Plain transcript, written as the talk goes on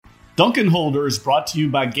Duncan Holder is brought to you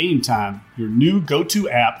by Game Time, your new go-to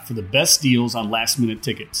app for the best deals on last-minute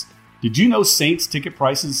tickets. Did you know Saints ticket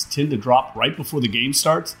prices tend to drop right before the game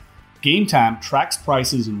starts? Game Time tracks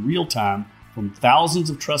prices in real time from thousands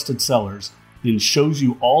of trusted sellers, then shows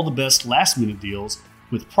you all the best last-minute deals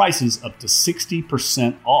with prices up to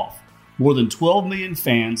 60% off. More than 12 million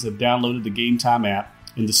fans have downloaded the Game Time app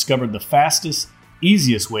and discovered the fastest,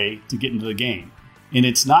 easiest way to get into the game. And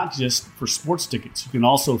it's not just for sports tickets. You can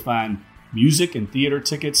also find music and theater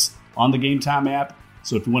tickets on the Game Time app.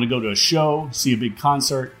 So if you want to go to a show, see a big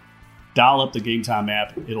concert, dial up the Game Time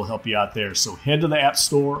app. It'll help you out there. So head to the App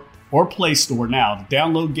Store or Play Store now to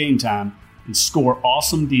download Game Time and score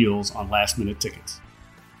awesome deals on last-minute tickets.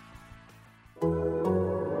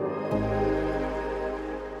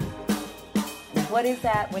 What is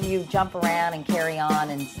that when you jump around and carry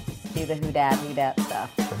on and do the who dat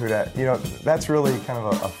stuff? The who dat, that's really kind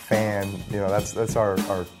of a fan. That's our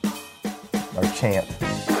chant.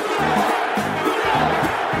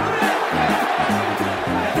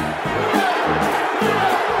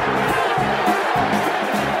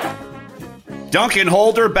 Duncan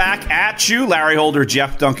Holder back at you. Larry Holder,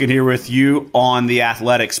 Jeff Duncan here with you on the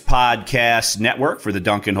Athletics Podcast Network for the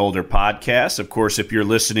Duncan Holder Podcast. Of course, if you're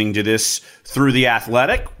listening to this through the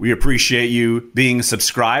Athletic, we appreciate you being a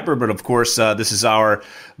subscriber. But of course, this is our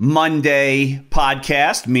Monday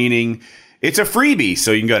podcast, meaning it's a freebie.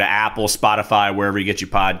 So you can go to Apple, Spotify, wherever you get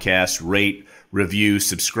your podcasts, rate, review,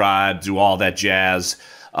 subscribe, do all that jazz.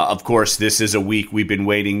 Of course, this is a week we've been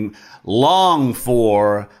waiting long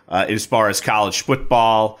for as far as college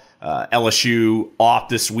football. LSU off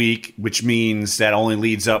this week, which means that only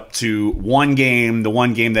leads up to one game, the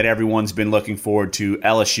one game that everyone's been looking forward to,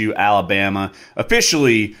 LSU, Alabama,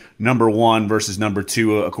 officially number 1 versus number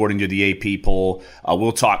 2, according to the AP poll.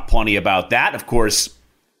 We'll talk plenty about that. Of course,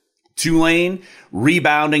 Tulane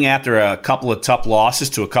rebounding after a couple of tough losses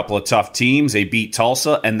to a couple of tough teams. They beat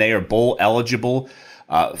Tulsa, and they are bowl eligible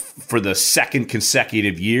for the second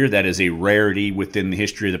consecutive year. That is a rarity within the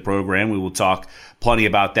history of the program. We will talk plenty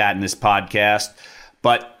about that in this podcast.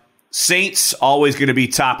 But Saints always going to be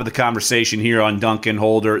top of the conversation here on Duncan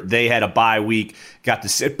Holder. They had a bye week, got to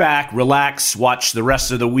sit back, relax, watch the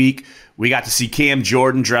rest of the week. We got to see Cam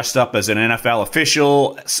Jordan dressed up as an NFL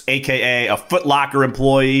official, a.k.a. a Foot Locker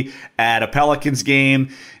employee at a Pelicans game.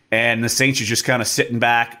 And the Saints are just kind of sitting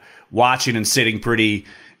back, watching and sitting pretty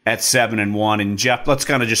at 7-1. And Jeff, let's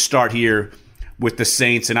kind of just start here with the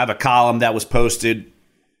Saints. And I have a column that was posted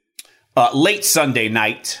late Sunday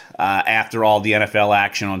night after all the NFL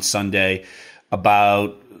action on Sunday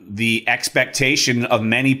about the expectation of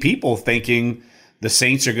many people thinking the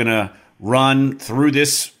Saints are going to run through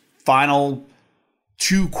this final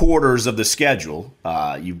 2 quarters of the schedule.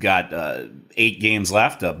 You've got 8 games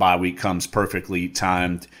left. A bye week comes perfectly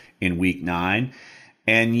timed in week 9.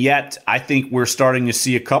 And yet, I think we're starting to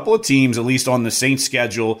see a couple of teams, at least on the Saints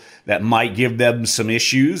schedule, that might give them some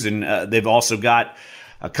issues. And they've also got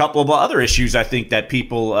a couple of other issues, I think, that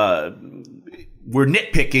people were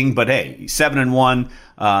nitpicking. But hey, 7-1,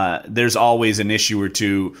 there's always an issue or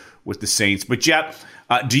two with the Saints. But Jeff,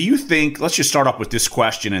 do you think, let's just start off with this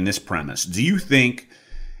question and this premise. Do you think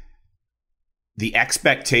the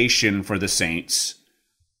expectation for the Saints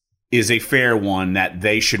is a fair one that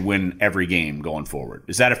they should win every game going forward?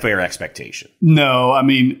 Is that a fair expectation? No. I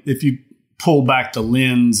mean, if you pull back the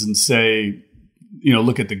lens and say,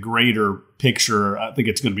 look at the greater picture, I think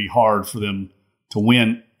it's going to be hard for them to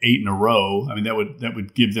win 8 in a row. I mean, that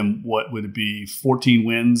would give them, what would it be, 14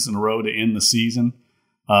 wins in a row to end the season?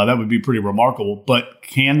 That would be pretty remarkable. But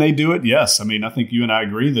can they do it? Yes. I mean, I think you and I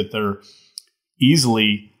agree that they're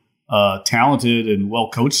easily talented and well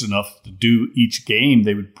coached enough to do each game.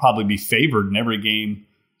 They would probably be favored in every game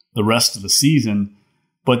the rest of the season.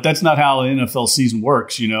 But that's not how the NFL season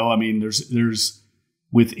works. I mean, there's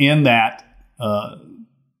within that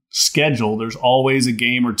schedule, there's always a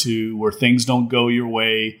game or two where things don't go your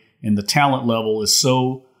way, and the talent level is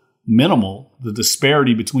so minimal, the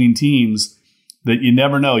disparity between teams, that you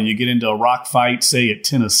never know. You get into a rock fight, say at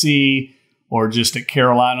Tennessee or just at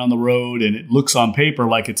Carolina on the road, and it looks on paper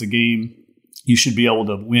like it's a game you should be able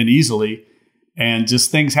to win easily, and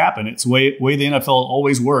just things happen. It's the way the NFL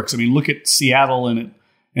always works. I mean, look at Seattle and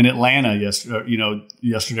Atlanta yesterday.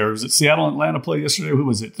 Yesterday, or was it Seattle and Atlanta play yesterday? Who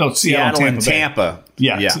was it? No, Seattle and Tampa.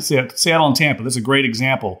 Yeah. Seattle and Tampa. That's a great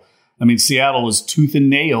example. I mean, Seattle was tooth and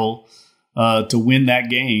nail to win that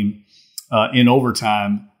game in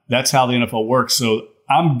overtime. That's how the NFL works. So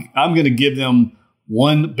I'm going to give them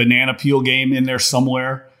one banana peel game in there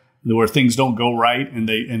somewhere where things don't go right and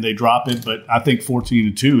they drop it. But I think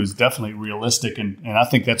 14-2 is definitely realistic, and I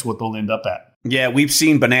think that's what they'll end up at. Yeah, we've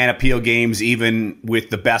seen banana peel games even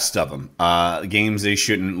with the best of them, games they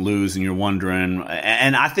shouldn't lose, and you're wondering.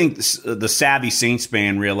 And I think the savvy Saints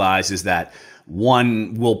fan realizes that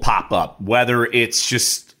one will pop up, whether it's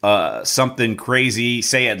just something crazy,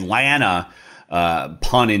 say Atlanta,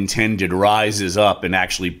 pun intended, rises up and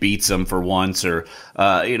actually beats them for once, or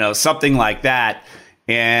something like that.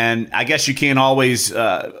 And I guess you can't always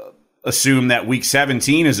assume that Week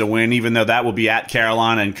 17 is a win, even though that will be at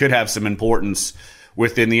Carolina and could have some importance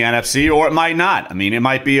within the NFC, or it might not. I mean, it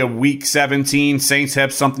might be a Week 17, Saints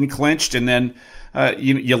have something clinched, and then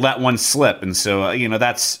you let one slip. And so,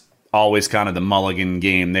 that's always kind of the mulligan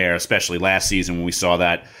game there, especially last season when we saw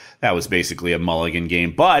that. That was basically a mulligan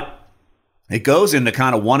game. But it goes into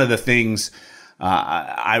kind of one of the things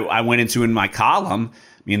I went into in my column.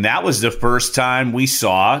 I mean, that was the first time we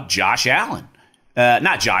saw Josh Allen.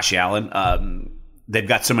 Not Josh Allen. They've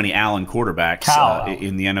got so many Allen quarterbacks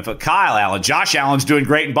in the NFL. Kyle Allen. Josh Allen's doing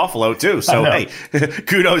great in Buffalo, too. So, hey,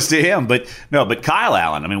 kudos to him. But Kyle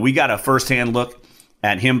Allen, I mean, we got a firsthand look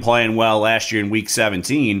at him playing well last year in Week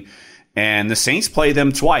 17. And the Saints play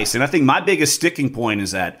them twice. And I think my biggest sticking point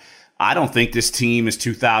is that I don't think this team is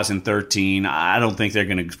 2013. I don't think they're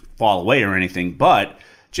going to fall away or anything. But,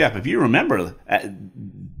 Jeff, if you remember,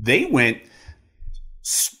 they went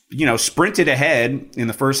sprinted ahead in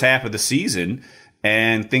the first half of the season,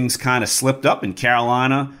 and things kind of slipped up, and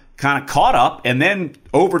Carolina kind of caught up and then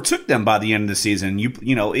overtook them by the end of the season.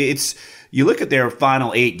 You look at their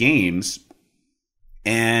final 8 games,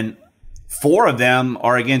 and 4 of them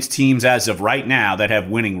are against teams as of right now that have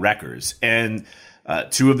winning records, and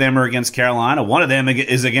 2 of them are against Carolina. One of them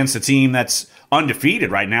is against a team that's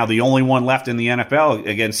undefeated right now, the only one left in the NFL,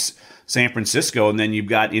 against San Francisco, and then you've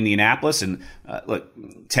got Indianapolis, and look,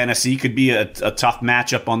 Tennessee could be a tough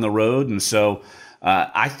matchup on the road. And so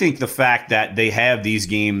I think the fact that they have these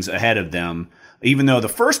games ahead of them, even though the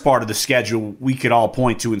first part of the schedule we could all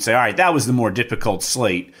point to and say, all right, that was the more difficult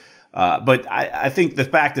slate, but I think the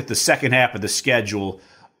fact that the second half of the schedule,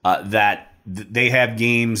 that they have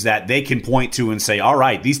games that they can point to and say, all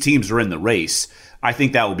right, these teams are in the race, I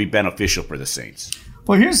think that will be beneficial for the Saints.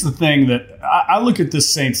 Well, here's the thing that I look at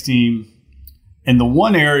this Saints team, and the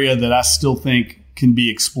one area that I still think can be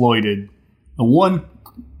exploited, the one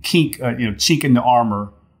chink in the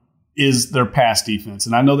armor, is their pass defense.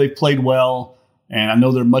 And I know they've played well, and I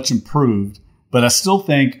know they're much improved, but I still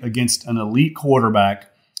think against an elite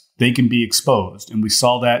quarterback, they can be exposed. And we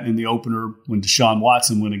saw that in the opener when Deshaun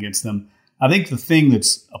Watson went against them. I think the thing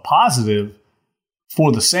that's a positive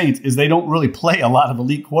for the Saints is they don't really play a lot of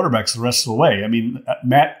elite quarterbacks the rest of the way. I mean,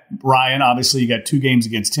 Matt Ryan, obviously you got 2 games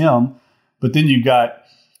against him, but then you've got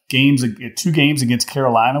 2 games against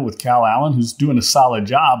Carolina with Kyle Allen, who's doing a solid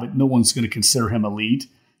job, but no one's going to consider him elite.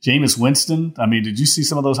 Jameis Winston, I mean, did you see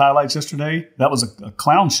some of those highlights yesterday? That was a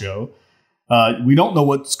clown show. We don't know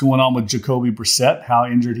what's going on with Jacoby Brissett, how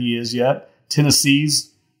injured he is yet.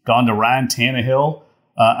 Tennessee's gone to Ryan Tannehill.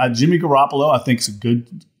 Jimmy Garoppolo, I think, is a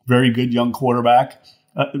very good young quarterback.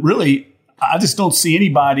 Really, I just don't see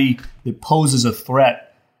anybody that poses a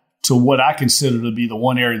threat to what I consider to be the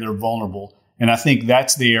one area they're vulnerable. And I think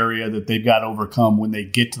that's the area that they've got to overcome when they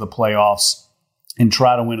get to the playoffs and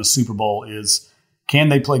try to win a Super Bowl is, can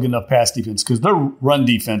they play good enough pass defense? Because their run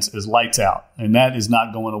defense is lights out, and that is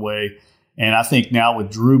not going away. And I think now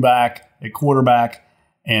with Drew back at quarterback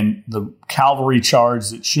and the cavalry charge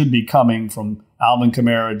that should be coming from Alvin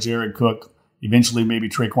Kamara, Jared Cook, eventually maybe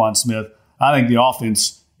Traquan Smith, I think the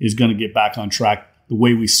offense is going to get back on track the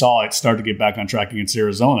way we saw it start to get back on track against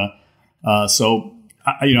Arizona. So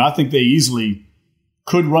I think they easily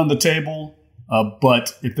could run the table,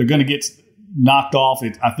 but if they're going to get knocked off,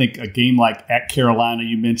 I think a game like at Carolina,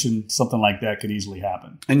 you mentioned, something like that could easily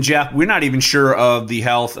happen. And Jeff, we're not even sure of the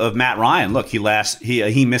health of Matt Ryan. Look, he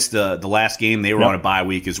missed the last game. They were on a bye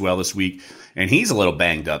week as well this week, and he's a little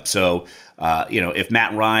banged up. So, if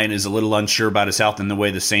Matt Ryan is a little unsure about his health and the way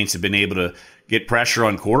the Saints have been able to get pressure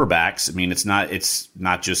on quarterbacks, I mean, it's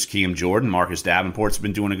not just Cam Jordan. Marcus Davenport's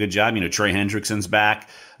been doing a good job. Trey Hendrickson's back,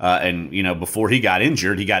 and before he got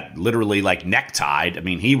injured, he got literally like necktied. I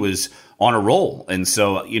mean, he was on a roll, and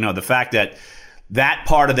so the fact that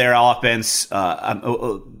part of their offense,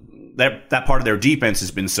 that part of their defense has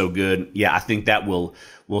been so good. Yeah, I think that will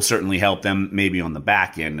certainly help them maybe on the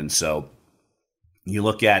back end. And so you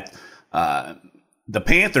look at the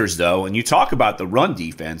Panthers, though, and you talk about the run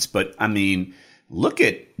defense, but I mean, look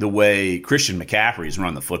at the way Christian McCaffrey's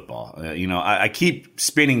run the football. I keep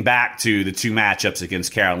spinning back to the 2 matchups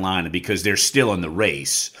against Carolina because they're still in the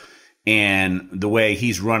race, and the way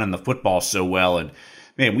he's running the football so well. And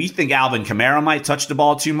man, we think Alvin Kamara might touch the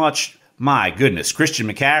ball too much. my goodness, Christian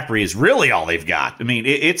McCaffrey is really all they've got. I mean,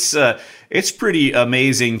 it's pretty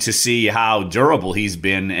amazing to see how durable he's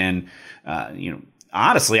been. And,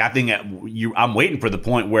 honestly, I think I'm waiting for the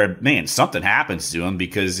point where, man, something happens to him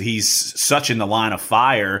because he's such in the line of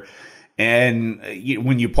fire. And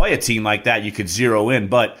when you play a team like that, you could zero in.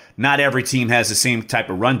 But not every team has the same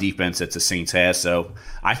type of run defense that the Saints has. So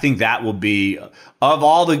I think that will be, of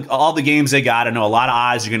all the games they got, I know a lot of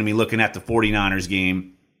eyes are going to be looking at the 49ers game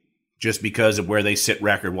just because of where they sit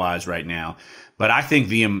record-wise right now. But I think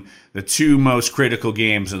the two most critical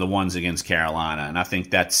games are the ones against Carolina, and I think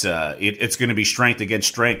that's it's going to be strength against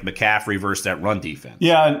strength, McCaffrey versus that run defense.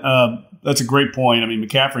 Yeah, that's a great point. I mean,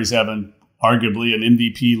 McCaffrey's having arguably an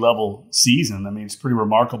MVP-level season. I mean, it's pretty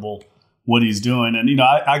remarkable what he's doing. And,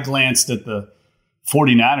 I glanced at the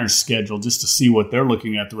 49ers schedule just to see what they're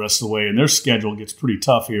looking at the rest of the way, and their schedule gets pretty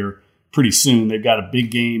tough here pretty soon. They've got a big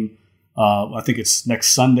game. I think it's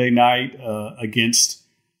next Sunday night against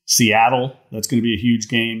Seattle. That's going to be a huge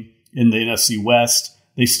game in the NFC West.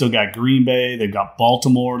 They still got Green Bay. They've got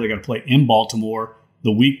Baltimore. They got to play in Baltimore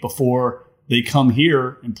the week before they come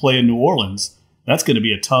here and play in New Orleans. That's going to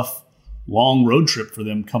be a tough, long road trip for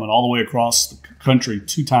them coming all the way across the country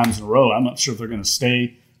 2 times in a row. I'm not sure if they're going to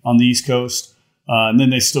stay on the East Coast. And then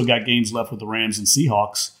they still got games left with the Rams and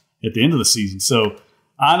Seahawks at the end of the season. So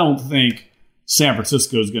I don't think San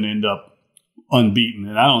Francisco is going to end up unbeaten,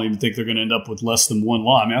 and I don't even think they're going to end up with less than 1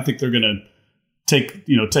 loss. I mean, I think they're going to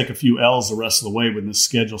take a few L's the rest of the way when this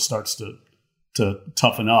schedule starts to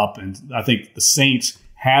toughen up. And I think the Saints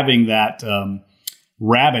having that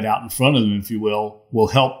rabbit out in front of them, if you will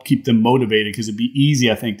help keep them motivated, because it'd be easy,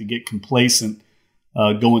 I think, to get complacent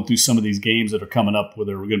going through some of these games that are coming up where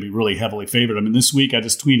they're going to be really heavily favored. I mean, this week I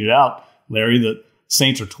just tweeted out, Larry, that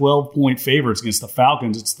Saints are 12-point favorites against the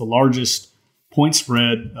Falcons. It's the largest point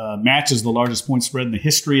spread, matches the largest point spread in the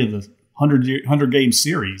history of the 100-game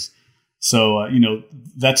series. So,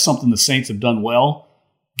 that's something the Saints have done well,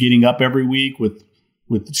 getting up every week with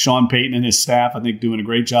Sean Payton and his staff, I think, doing a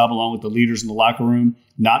great job along with the leaders in the locker room,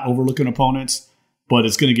 not overlooking opponents. But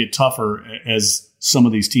it's going to get tougher as some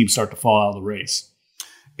of these teams start to fall out of the race.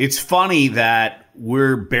 It's funny that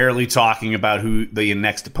we're barely talking about who the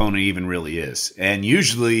next opponent even really is. And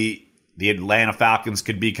usually the Atlanta Falcons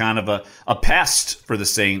could be kind of a pest for the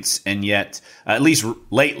Saints, and yet, at least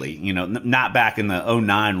lately, not back in the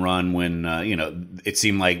 2009 run when, it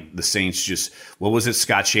seemed like the Saints just, what was it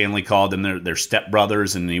Scott Shanley called them, their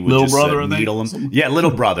stepbrothers, and he would little just brother, needle them. Yeah,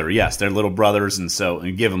 little brother, yes, they're little brothers,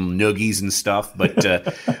 and give them noogies and stuff. But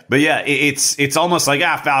but yeah, it's almost like,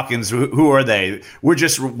 Falcons, who are they? We're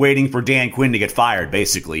just waiting for Dan Quinn to get fired,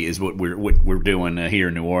 basically, is what we're doing here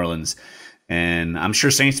in New Orleans. And I'm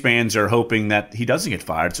sure Saints fans are hoping that he doesn't get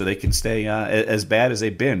fired so they can stay as bad as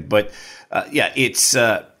they've been. But, it's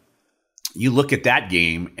you look at that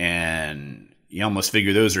game and you almost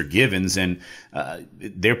figure those are givens. And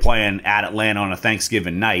they're playing at Atlanta on a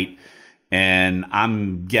Thanksgiving night. And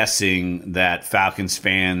I'm guessing that Falcons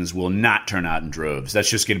fans will not turn out in droves. That's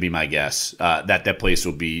just going to be my guess, that place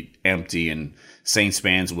will be empty and Saints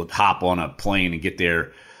fans will hop on a plane and get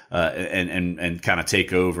there and kind of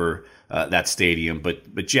take over that stadium.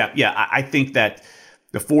 But yeah, I think that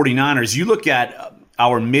the 49ers, you look at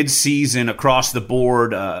our midseason across the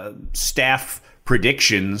board staff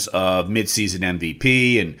predictions of midseason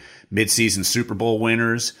MVP and midseason Super Bowl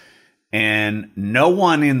winners, and no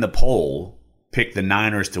one in the poll picked the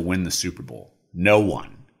Niners to win the Super Bowl. No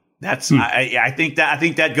one. That's I think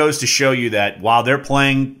that goes to show you that while they're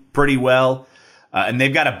playing pretty well, and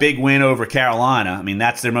they've got a big win over Carolina. I mean,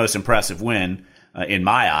 that's their most impressive win. In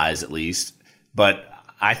my eyes, at least. But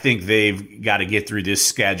I think they've got to get through this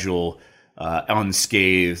schedule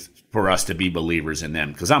unscathed for us to be believers in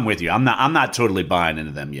them. Because I'm with you. I'm not totally buying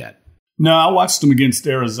into them yet. No, I watched them against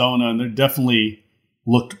Arizona, and they definitely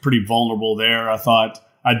looked pretty vulnerable there.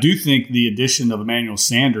 I do think the addition of Emmanuel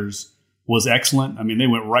Sanders was excellent. I mean, they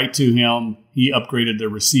went right to him. He upgraded their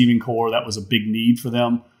receiving core. That was a big need for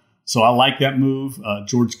them. So I like that move.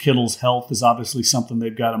 George Kittle's health is obviously something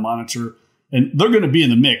they've got to monitor. And they're going to be in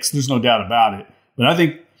the mix. There's no doubt about it. But I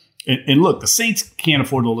think, and look, the Saints can't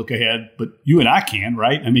afford to look ahead, but you and I can,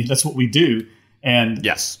 right? I mean, that's what we do. And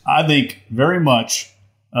yes, I think very much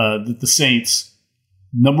that the Saints'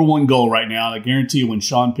 number one goal right now, I guarantee you when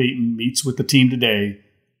Sean Payton meets with the team today,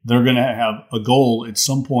 they're going to have a goal at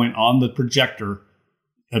some point on the projector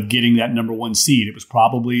of getting that number one seed. It was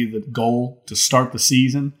probably the goal to start the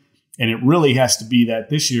season. And it really has to be that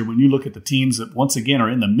this year when you look at the teams that, once again, are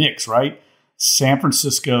in the mix, right? San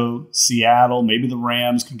Francisco, Seattle, maybe the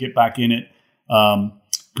Rams can get back in it.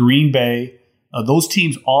 Green Bay, those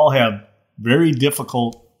teams all have very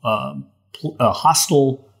difficult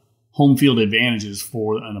hostile home field advantages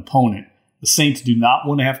for an opponent. The Saints do not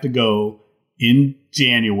want to have to go in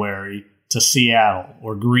January to Seattle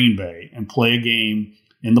or Green Bay and play a game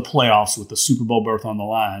in the playoffs with the Super Bowl berth on the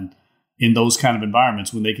line in those kind of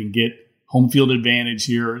environments when they can get home field advantage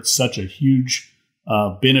here. It's such a huge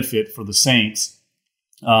benefit for the Saints.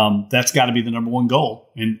 That's got to be the number one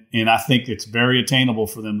goal. And I think it's very attainable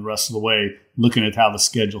for them the rest of the way, looking at how the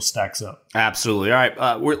schedule stacks up. Absolutely. All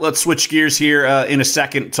right. Let's switch gears here in a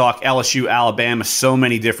second, talk LSU, Alabama, so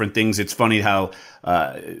many different things. It's funny how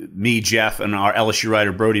me, Jeff, and our LSU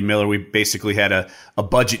writer, Brody Miller, we basically had a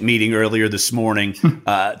budget meeting earlier this morning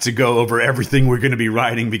to go over everything we're going to be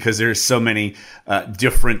writing because there's so many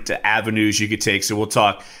different avenues you could take. So we'll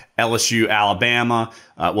talk LSU, Alabama.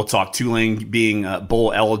 We'll talk Tulane being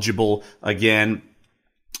bowl eligible again.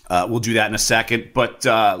 We'll do that in a second. But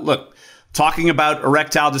look, talking about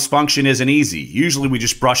erectile dysfunction isn't easy. Usually we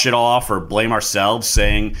just brush it off or blame ourselves,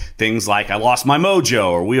 saying things like, I lost my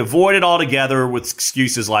mojo, or we avoid it altogether with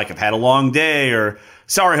excuses like, I've had a long day, or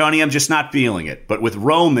sorry, honey, I'm just not feeling it. But with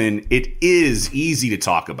Roman, it is easy to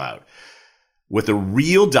talk about. With a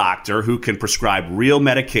real doctor who can prescribe real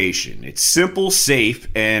medication. It's simple, safe,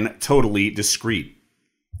 and totally discreet.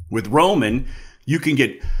 With Roman, you can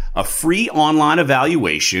get a free online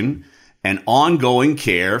evaluation and ongoing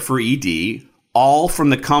care for ED, all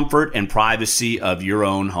from the comfort and privacy of your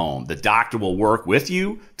own home. The doctor will work with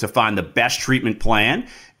you to find the best treatment plan.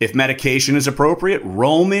 If medication is appropriate,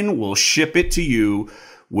 Roman will ship it to you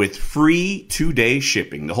with free 2-day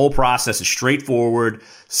shipping. The whole process is straightforward,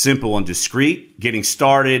 simple, and discreet. Getting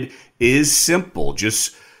started is simple.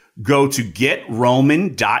 Just go to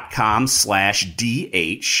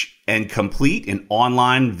getroman.com/DH and complete an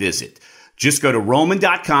online visit. Just go to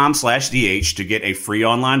roman.com/DH to get a free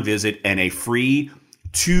online visit and a free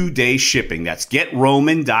 2-day shipping. That's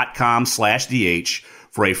getroman.com/DH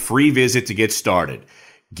for a free visit to get started.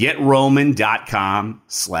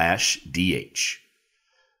 getroman.com/DH.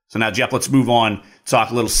 So now, Jeff, let's move on. Talk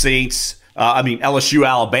a little LSU,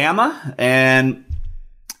 Alabama. And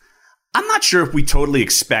I'm not sure if we totally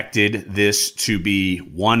expected this to be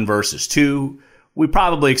 1 versus 2. We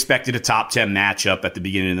probably expected a top 10 matchup at the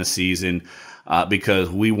beginning of the season because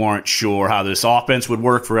we weren't sure how this offense would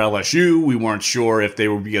work for LSU. We weren't sure if they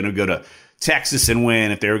were going to go to Texas and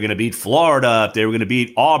win, if they were going to beat Florida, if they were going to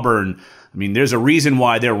beat Auburn. I mean, there's a reason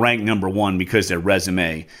why they're ranked number 1 because their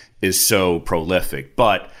resume is so prolific.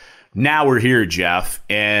 But now we're here, Jeff,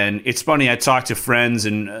 and it's funny. I talked to friends,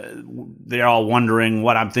 and they're all wondering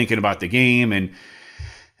what I'm thinking about the game, and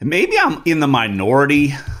maybe I'm in the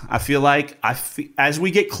minority. I feel like as we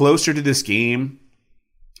get closer to this game,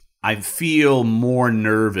 I feel more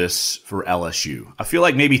nervous for LSU. I feel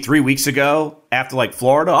like maybe 3 weeks ago, after like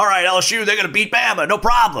Florida, all right, LSU, they're going to beat Bama, no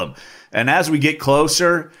problem. And as we get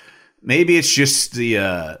closer, maybe it's just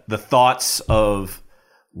the thoughts of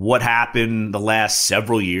what happened the last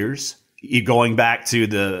several years, going back to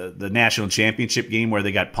the national championship game where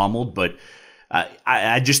they got pummeled. But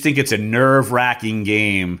I just think it's a nerve-wracking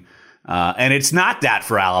game. And it's not that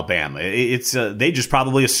for Alabama. It's they just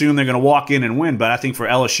probably assume they're going to walk in and win. But I think for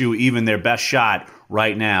LSU, even their best shot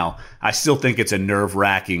right now, I still think it's a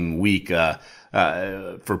nerve-wracking week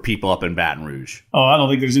for people up in Baton Rouge. Oh, I don't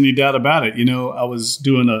think there's any doubt about it. You know, I was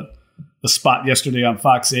doing a spot yesterday on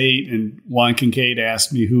Fox 8, and Juan Kincaid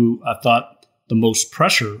asked me who I thought the most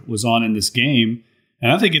pressure was on in this game.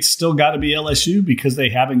 And I think it's still got to be LSU because they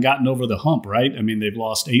haven't gotten over the hump, right? I mean, they've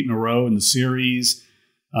lost 8 in a row in the series.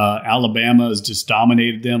 Alabama has just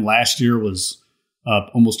dominated them. Last year was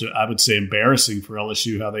almost, I would say, embarrassing for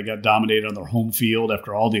LSU, how they got dominated on their home field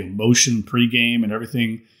after all the emotion pregame and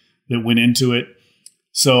everything that went into it.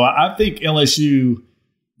 So I think LSU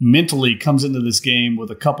mentally comes into this game with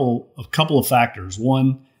a couple of factors.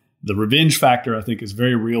 One, the revenge factor, I think, is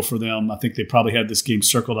very real for them. I think they probably had this game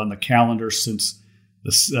circled on the calendar since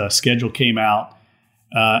the schedule came out.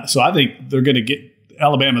 So I think they're going to get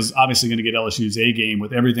Alabama's obviously going to get LSU's A game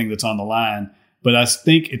with everything that's on the line. But I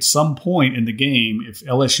think at some point in the game, if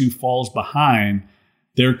LSU falls behind,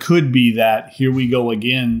 there could be that here we go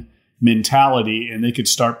again mentality, and they could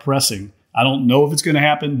start pressing. I don't know if it's going to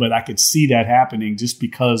happen, but I could see that happening just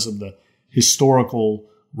because of the historical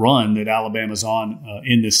run that Alabama's on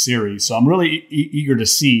in this series. So I'm really eager to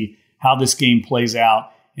see how this game plays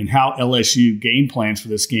out and how LSU game plans for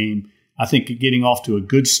this game. I think getting off to a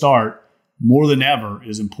good start more than ever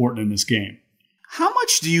is important in this game. How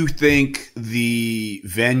much do you think the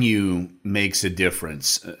venue makes a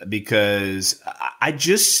difference? Because I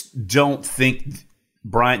just don't think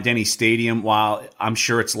Bryant-Denny Stadium, while I'm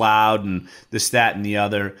sure it's loud and this, that, and the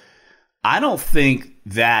other, I don't think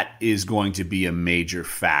that is going to be a major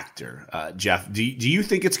factor. Jeff, do you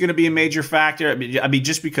think it's going to be a major factor? I mean,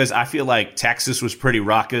 just because I feel like Texas was pretty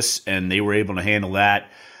raucous and they were able to handle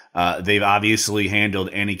that. They've obviously handled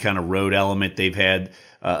any kind of road element they've had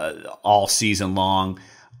all season long.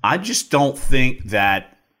 I just don't think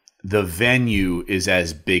that the venue is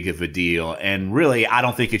as big of a deal. And really, I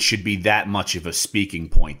don't think it should be that much of a speaking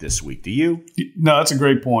point this week. Do you? No, that's a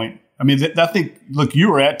great point. I mean, I think, look, you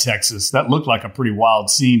were at Texas. That looked like a pretty wild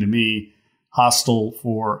scene to me, hostile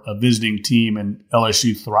for a visiting team, and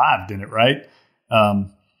LSU thrived in it, right?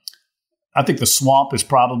 I think the Swamp is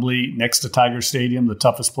probably, next to Tiger Stadium, the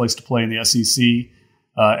toughest place to play in the SEC.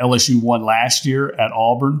 LSU won last year at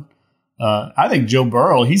Auburn. I think Joe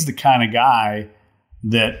Burrow, he's the kind of guy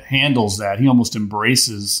that handles that. He almost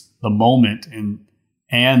embraces the moment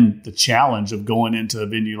and the challenge of going into a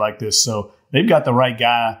venue like this. So they've got the right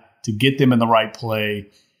guy to get them in the right play,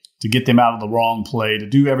 to get them out of the wrong play, to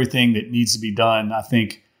do everything that needs to be done. I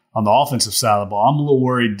think on the offensive side of the ball, I'm a little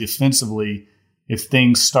worried defensively if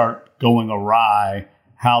things start going awry,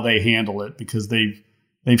 how they handle it, because they've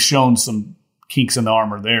shown some kinks in the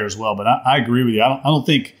armor there as well. But I agree with you. I don't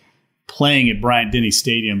think playing at Bryant-Denny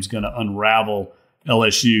Stadium is going to unravel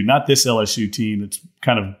LSU, not this LSU team that's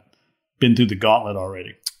kind of been through the gauntlet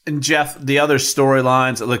already. And Jeff, the other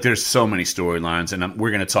storylines, look, there's so many storylines, and we're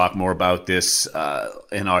going to talk more about this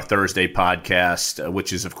in our Thursday podcast,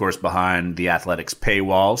 which is, of course, behind the Athletics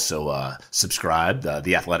paywall. So subscribe,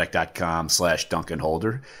 theathletic.com/Duncan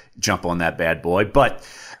Holder. Jump on that bad boy. But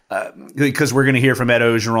because we're going to hear from Ed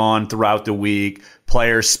Ogeron throughout the week.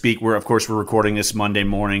 Players speak. We're recording this Monday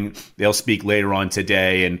morning. They'll speak later on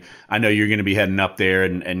today, and I know you're going to be heading up there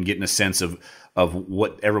and getting a sense of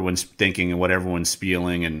what everyone's thinking and what everyone's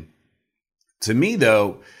feeling. And to me,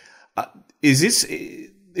 though, is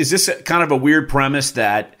this kind of a weird premise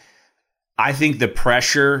that I think the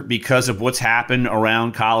pressure, because of what's happened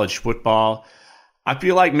around college football, I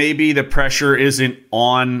feel like maybe the pressure isn't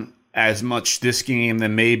on as much this game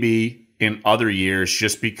than maybe in other years,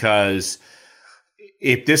 just because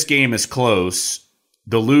if this game is close,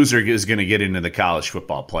 the loser is going to get into the college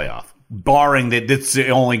football playoff, barring that that's the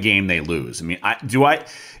only game they lose. I mean,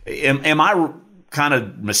 am I kind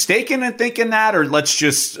of mistaken in thinking that, or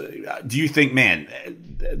do you think, man,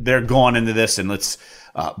 they're going into this and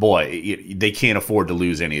they can't afford to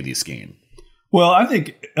lose any of these games? Well, I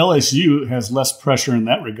think LSU has less pressure in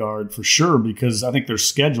that regard for sure, because I think their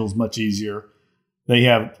schedule is much easier. They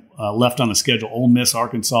have left on the schedule Ole Miss,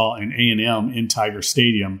 Arkansas, and A&M in Tiger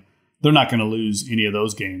Stadium. They're not going to lose any of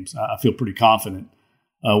those games. I feel pretty confident.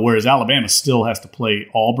 Whereas Alabama still has to play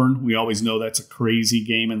Auburn. We always know that's a crazy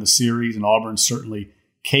game in the series, and Auburn's certainly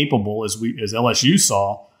capable, as LSU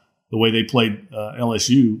saw, the way they played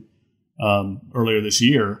LSU earlier this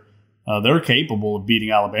year. They're capable of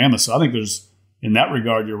beating Alabama. So I think in that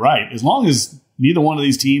regard, you're right. As long as neither one of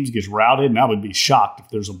these teams gets routed, and I would be shocked if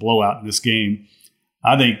there's a blowout in this game,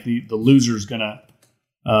 I think the loser is going to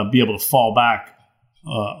be able to fall back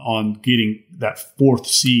on getting that fourth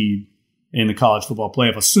seed in the college football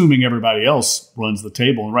playoff, assuming everybody else runs the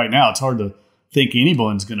table. And right now, it's hard to think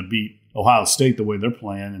anyone's going to beat Ohio State the way they're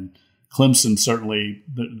playing. And Clemson, certainly,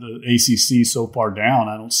 the ACC so far down,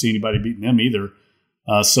 I don't see anybody beating them either.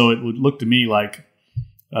 So it would look to me like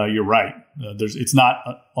you're right. It's not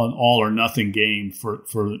an all or nothing game for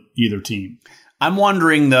either team. I'm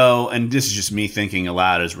wondering, though, and this is just me thinking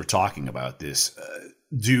aloud as we're talking about this,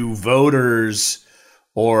 do voters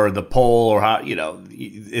or the poll, or how,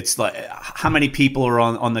 it's like how many people are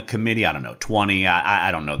on the committee? I don't know, 20. I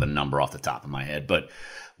don't know the number off the top of my head, but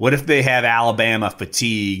what if they have Alabama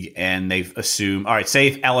fatigue and they assume, all right, say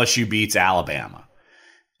if LSU beats Alabama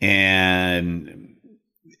and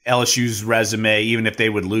LSU's resume, even if they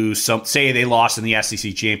would lose say they lost in the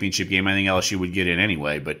SEC championship game, I think LSU would get in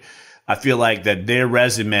anyway, but I feel like that their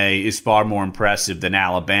resume is far more impressive than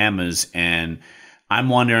Alabama's, and I'm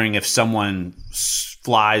wondering if someone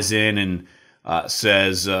flies in and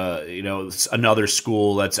says, another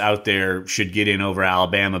school that's out there should get in over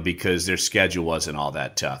Alabama because their schedule wasn't all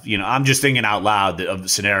that tough. I'm just thinking out loud of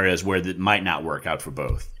scenarios where that might not work out for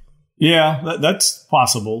both. Yeah, that's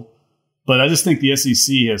possible. But I just think the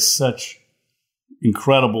SEC has such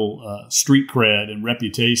incredible street cred and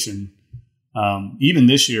reputation, even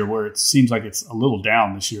this year, where it seems like it's a little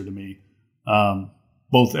down this year to me.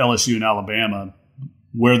 Both LSU and Alabama,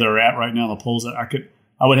 where they're at right now in the polls,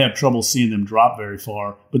 I would have trouble seeing them drop very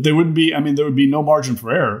far. But there would be no margin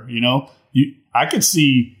for error. I could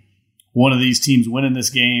see one of these teams winning this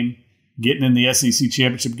game, getting in the SEC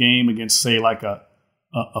championship game against, say, like a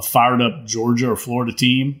fired up Georgia or Florida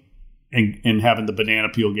team, and having the banana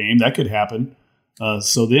peel game. That could happen.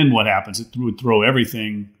 So then what happens? It would throw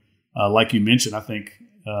everything, like you mentioned, I think,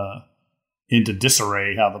 into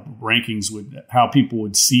disarray, how the rankings how people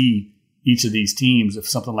would see each of these teams if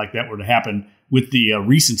something like that were to happen with the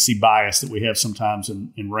recency bias that we have sometimes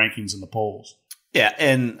in rankings in the polls. Yeah,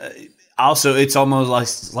 and also it's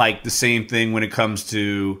almost like the same thing when it comes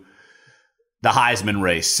to the Heisman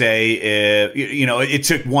race. Say, it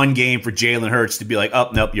took one game for Jalen Hurts to be like,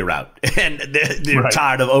 oh, nope, you're out. And they're right.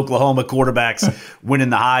 tired of Oklahoma quarterbacks winning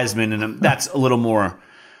the Heisman. And that's a little more,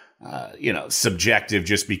 subjective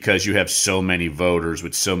just because you have so many voters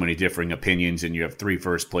with so many differing opinions and you have 3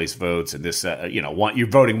 first-place votes and this, you're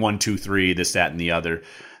voting 1, 2, 3, this, that, and the other.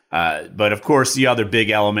 But, of course, the other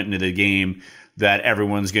big element into the game that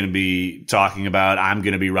everyone's going to be talking about, I'm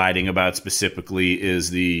going to be writing about specifically,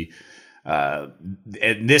 is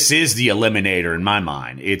and this is the eliminator in my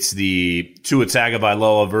mind. It's the Tua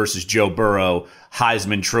Tagovailoa versus Joe Burrow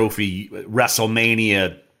Heisman Trophy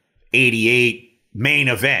WrestleMania 88 main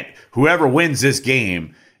event. Whoever wins this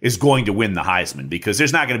game is going to win the Heisman because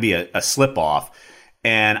there's not going to be a slip off.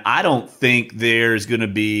 And I don't think there's going to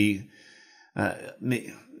be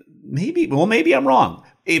maybe I'm wrong.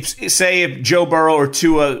 If Joe Burrow or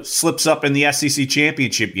Tua slips up in the SEC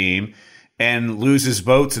championship game and loses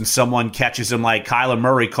votes and someone catches him like Kyler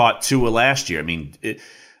Murray caught Tua last year. I mean,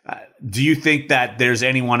 do you think that there's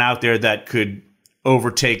anyone out there that could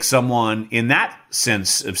overtake someone in that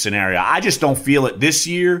sense of scenario? I just don't feel it this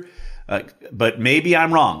year, but maybe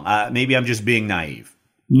I'm wrong. Maybe I'm just being naive.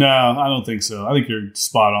 No, I don't think so. I think you're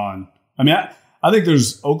spot on. I mean, I think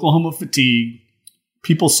there's Oklahoma fatigue.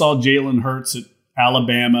 People saw Jalen Hurts at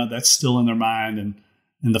Alabama. That's still in their mind.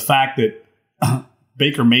 And the fact that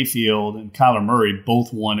Baker Mayfield and Kyler Murray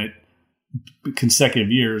both won it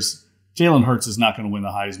consecutive years, Jalen Hurts is not going to win the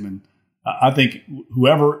Heisman. I think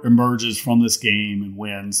whoever emerges from this game and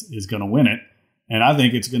wins is going to win it. And I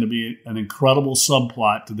think it's going to be an incredible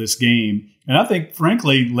subplot to this game. And I think,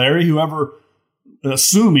 frankly, Larry,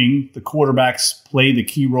 assuming the quarterbacks play the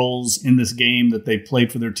key roles in this game that they've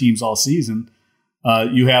played for their teams all season,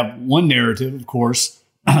 you have one narrative, of course,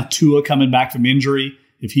 Tua coming back from injury.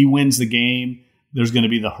 If he wins the game, there's going to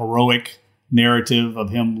be the heroic narrative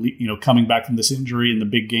of him, coming back from this injury in the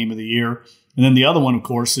big game of the year. And then the other one, of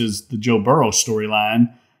course, is the Joe Burrow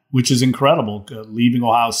storyline, which is incredible, leaving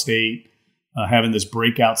Ohio State, having this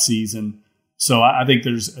breakout season. So I think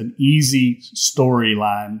there's an easy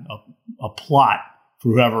storyline, a plot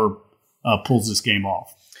for whoever pulls this game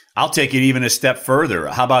off. I'll take it even a step further.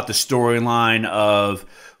 How about the storyline of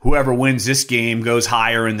whoever wins this game goes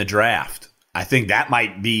higher in the draft? I think that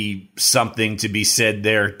might be something to be said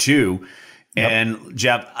there too. Yep. And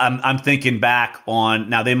Jeff, I'm thinking back on,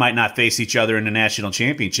 now they might not face each other in the national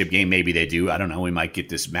championship game. Maybe they do. I don't know. We might get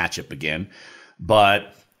this matchup again.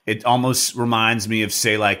 But it almost reminds me of,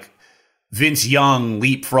 say, like Vince Young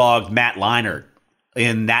leapfrogged Matt Leinart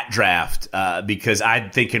in that draft, because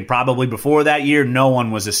I'm thinking probably before that year, no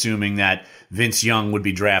one was assuming that Vince Young would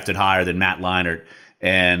be drafted higher than Matt Leinart.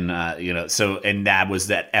 And, and that was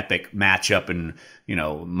that epic matchup and,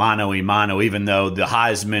 mano a mano, even though the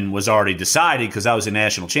Heisman was already decided because that was a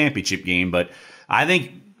national championship game. But I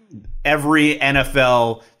think every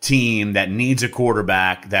NFL team that needs a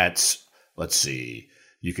quarterback that's, let's see,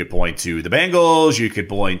 you could point to the Bengals. You could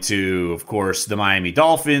point to, of course, the Miami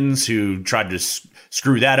Dolphins, who tried to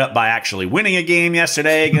screw that up by actually winning a game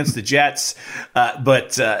yesterday against the Jets.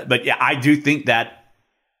 But yeah, I do think that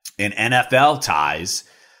in NFL ties,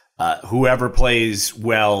 whoever plays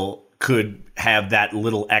well could have that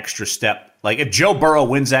little extra step. Like if Joe Burrow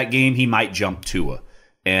wins that game, he might jump Tua.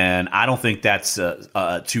 And I don't think that's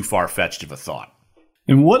too far-fetched of a thought.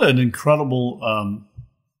 And what an incredible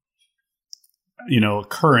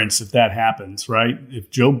occurrence if that happens, right?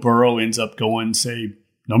 If Joe Burrow ends up going, say,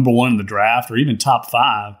 number 1 in the draft or even top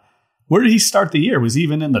 5, where did he start the year? Was he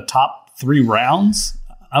even in the top 3 rounds?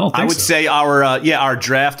 I don't think so. I would say our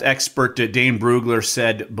draft expert, Dane Brugler,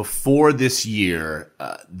 said before this year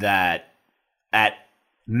that at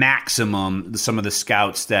maximum, some of the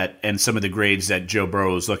scouts and some of the grades that Joe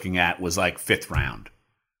Burrow was looking at was like 5th round.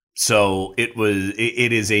 So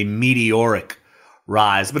it is a meteoric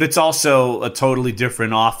rise, but it's also a totally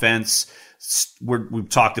different offense. We've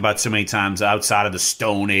talked about so many times outside of the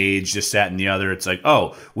Stone Age, this, that, and the other. It's like,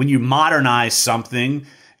 when you modernize something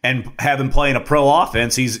and have him playing a pro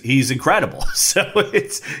offense, he's incredible. So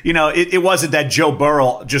it's, it wasn't that Joe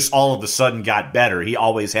Burrow just all of a sudden got better. He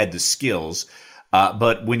always had the skills.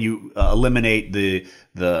 But when you eliminate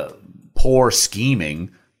the poor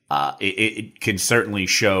scheming, it can certainly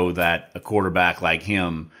show that a quarterback like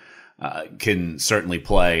him can certainly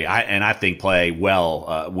play, and I think play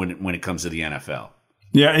well when it comes to the NFL.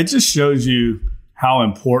 Yeah, it just shows you how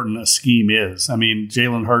important a scheme is. I mean,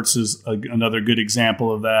 Jalen Hurts is another good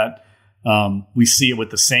example of that. We see it with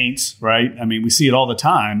the Saints, right? I mean, we see it all the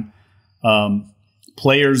time.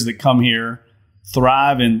 Players that come here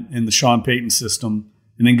thrive in the Sean Payton system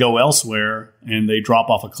and then go elsewhere and they drop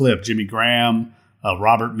off a cliff. Jimmy Graham,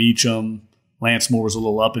 Robert Meacham, Lance Moore was a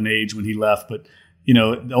little up in age when he left, but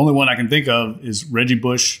the only one I can think of is Reggie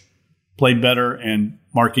Bush played better, and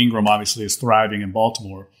Mark Ingram obviously is thriving in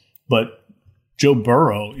Baltimore. But Joe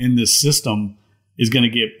Burrow in this system is going to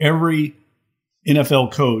give every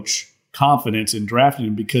NFL coach confidence in drafting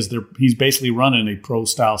him because he's basically running a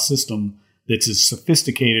pro-style system that's as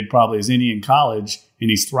sophisticated probably as any in college, and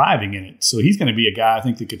he's thriving in it. So he's going to be a guy I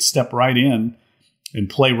think that could step right in and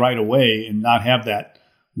play right away and not have that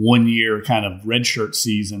 1 year kind of redshirt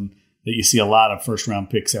season that you see a lot of first-round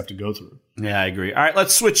picks have to go through. Yeah, I agree. All right,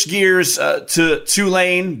 let's switch gears to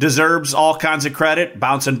Tulane. Deserves all kinds of credit,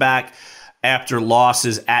 bouncing back after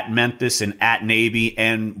losses at Memphis and at Navy,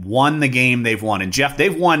 and won the game they've won. And, Jeff,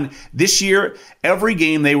 they've won this year every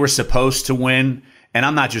game they were supposed to win. And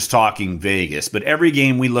I'm not just talking Vegas, but every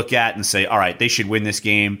game we look at and say, all right, they should win this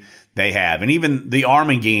game, they have. And even the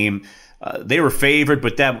Army game, they were favored,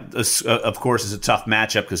 but that, of course, is a tough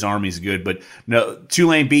matchup because Army's good. But no,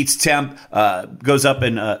 Tulane beats Temp, goes up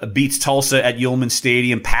and beats Tulsa at Ullman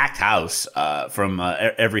Stadium, packed house from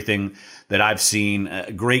everything that I've seen.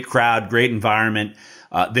 Great crowd, great environment.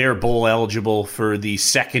 They're bowl eligible for the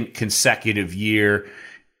second consecutive year.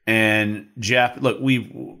 And Jeff, look, we've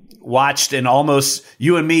watched and almost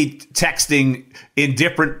you and me texting in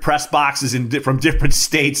different press boxes from different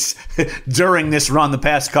states during this run the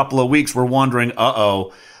past couple of weeks. We're wondering,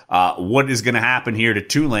 what is going to happen here to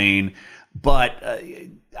Tulane? But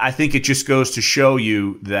I think it just goes to show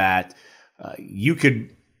you that you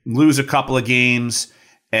could lose a couple of games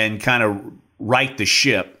and kind of right the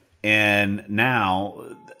ship. And now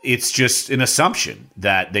it's just an assumption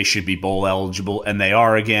that they should be bowl eligible, and they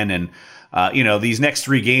are again. And these next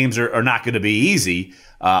three games are not going to be easy.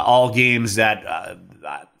 All games that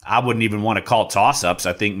I wouldn't even want to call toss-ups.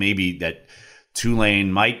 I think maybe that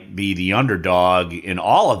Tulane might be the underdog in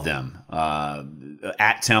all of them.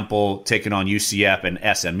 At Temple, taking on UCF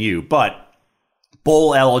and SMU. But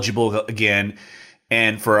bowl eligible again.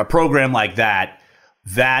 And for a program like that,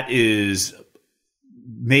 that is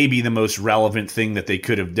maybe the most relevant thing that they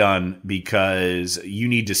could have done, because you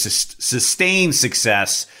need to sustain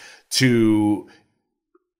success to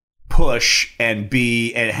push and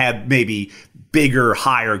have maybe bigger,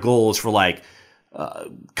 higher goals for like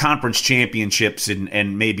conference championships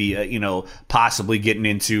and maybe possibly getting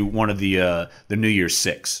into one of the New Year's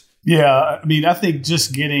Six. Yeah, I mean, I think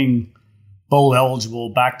just getting bowl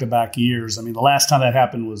eligible back-to-back years. I mean, the last time that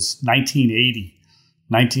happened was 1980,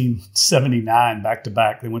 1979,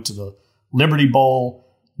 back-to-back. They went to the Liberty Bowl,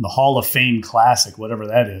 the Hall of Fame Classic, whatever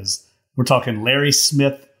that is. We're talking Larry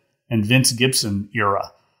Smith and Vince Gibson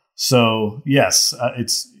era. So, yes,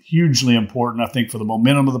 it's hugely important, I think, for the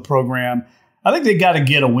momentum of the program. I think they got to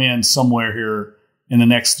get a win somewhere here in the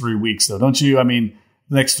next 3 weeks, though, don't you? I mean,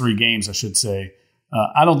 the next 3 games, I should say.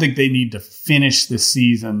 I don't think they need to finish this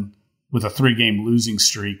season with a 3-game losing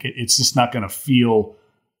streak. It's just not going to feel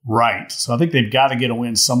right. So I think they've got to get a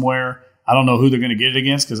win somewhere. I don't know who they're going to get it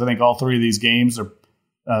against, because I think all 3 of these games are,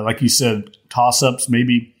 like you said, toss-ups,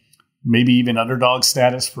 maybe even underdog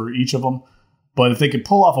status for each of them. But if they could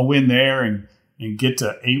pull off a win there and get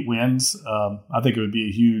to 8 wins, I think it would be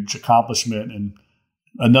a huge accomplishment and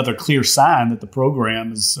another clear sign that the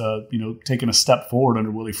program is, taking a step forward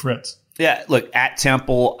under Willie Fritz. Yeah, look, at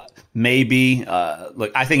Temple, maybe.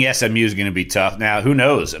 Look, I think SMU is going to be tough. Now, who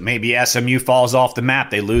knows? Maybe SMU falls off the map.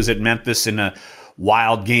 They lose at Memphis in a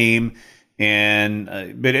wild game.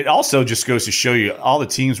 But it also just goes to show you all the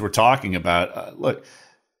teams we're talking about. Look,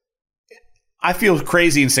 I feel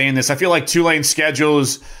crazy in saying this. I feel like Tulane's schedule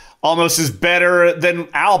is almost as better than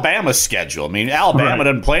Alabama's schedule. I mean, Alabama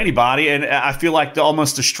doesn't play anybody, and I feel like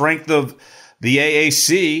almost the strength of the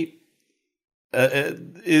AAC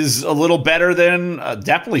is a little better than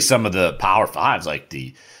definitely some of the Power Fives, like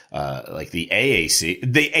the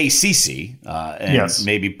AAC, the ACC, and yes,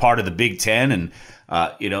 maybe part of the Big Ten. And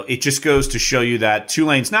it just goes to show you that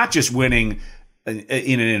Tulane's not just winning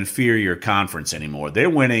in an inferior conference anymore. They're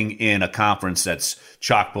winning in a conference that's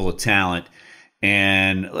chock full of talent.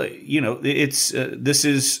 And, this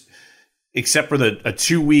is, except for a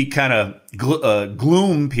 2-week kind of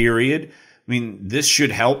gloom period, I mean, this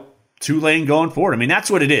should help Tulane going forward. I mean, that's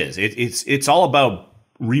what it is. It's all about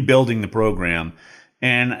rebuilding the program.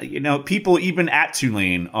 And, people even at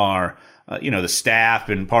Tulane are, the staff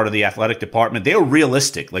and part of the athletic department, they're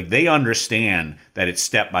realistic. Like, they understand that it's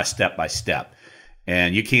step by step by step.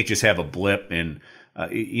 And you can't just have a blip. And,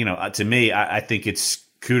 to me, I think it's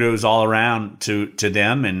kudos all around to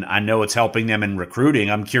them. And I know it's helping them in recruiting.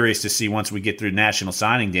 I'm curious to see once we get through National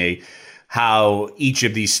Signing Day, how each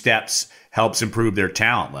of these steps helps improve their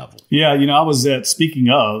talent level. Yeah, I was at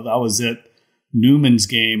Newman's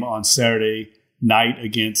game on Saturday night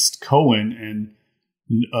against Cohen, and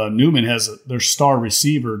Newman has their star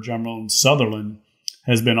receiver, Jamarone Sutherland,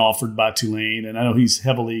 has been offered by Tulane, and I know he's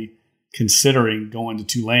heavily considering going to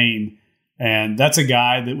Tulane, and that's a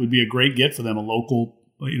guy that would be a great get for them, a local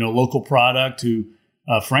product who,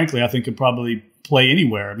 frankly, I think could probably play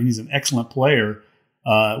anywhere. I mean, he's an excellent player.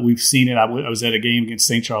 We've seen it. I was at a game against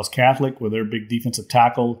St. Charles Catholic where their big defensive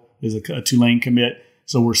tackle is a Tulane commit.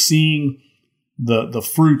 So we're seeing the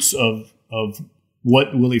fruits of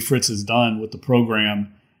what Willie Fritz has done with the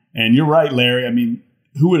program. And you're right, Larry. I mean,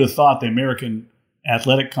 who would have thought the American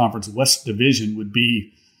Athletic Conference West Division would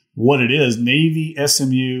be what it is? Navy,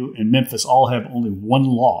 SMU, and Memphis all have only one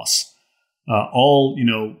loss. All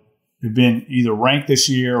have been either ranked this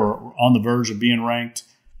year or on the verge of being ranked.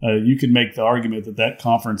 You could make the argument that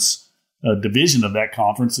conference division of that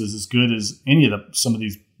conference is as good as any of some of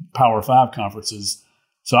these Power 5 conferences.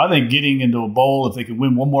 So I think getting into a bowl, if they can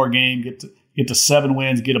win one more game, get to 7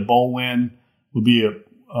 wins, get a bowl win, would be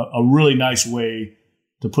a really nice way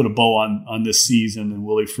to put a bow on this season in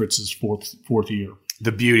Willie Fritz's fourth year.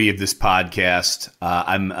 The beauty of this podcast,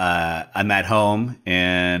 I'm at home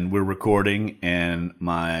and we're recording, and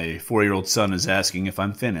my 4-year-old son is asking if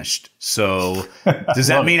I'm finished. So does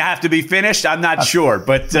that mean I have to be finished? I'm not sure,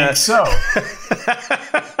 but think so.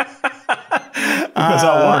 Because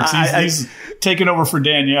how it works. He's taking over for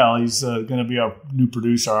Danielle. He's going to be our new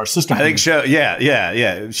producer, our assistant. I think so.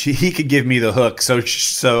 Yeah. He could give me the hook. So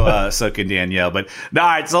can Danielle. But all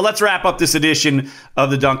right. So let's wrap up this edition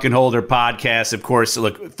of the Duncan Holder podcast. Of course,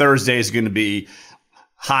 look, Thursday is going to be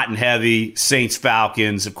hot and heavy. Saints,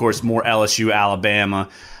 Falcons. Of course, more LSU, Alabama.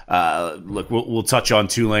 Look, we'll touch on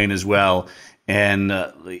Tulane as well. And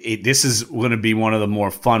this is going to be one of the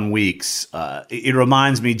more fun weeks. It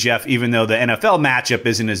reminds me, Jeff, even though the NFL matchup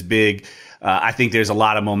isn't as big, I think there's a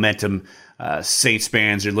lot of momentum. Saints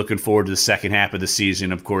fans are looking forward to the second half of the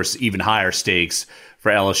season. Of course, even higher stakes for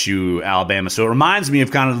LSU, Alabama. So it reminds me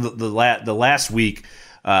of kind of the last week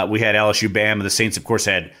we had LSU, Bama. The Saints, of course,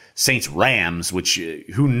 had Saints Rams, which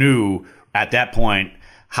who knew at that point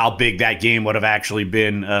how big that game would have actually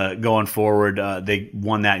been going forward. They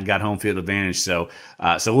won that and got home field advantage. So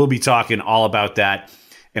we'll be talking all about that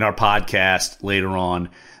in our podcast later on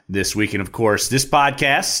this week. And, of course, this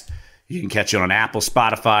podcast, you can catch it on Apple,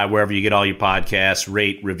 Spotify, wherever you get all your podcasts.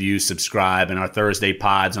 Rate, review, subscribe. And our Thursday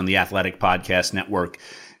pods on the Athletic Podcast Network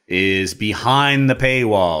is behind the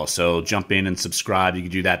paywall. So jump in and subscribe. You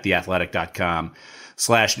can do that at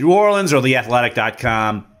theathletic.com/New Orleans or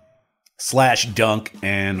theathletic.com/Dunk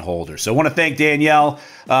and Holder. So I want to thank Danielle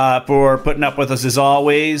for putting up with us as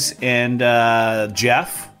always. And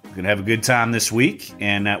Jeff, we're going to have a good time this week.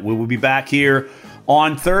 And we will be back here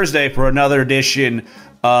on Thursday for another edition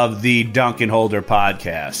of the Dunk and Holder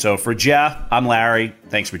podcast. So for Jeff, I'm Larry.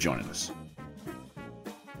 Thanks for joining us.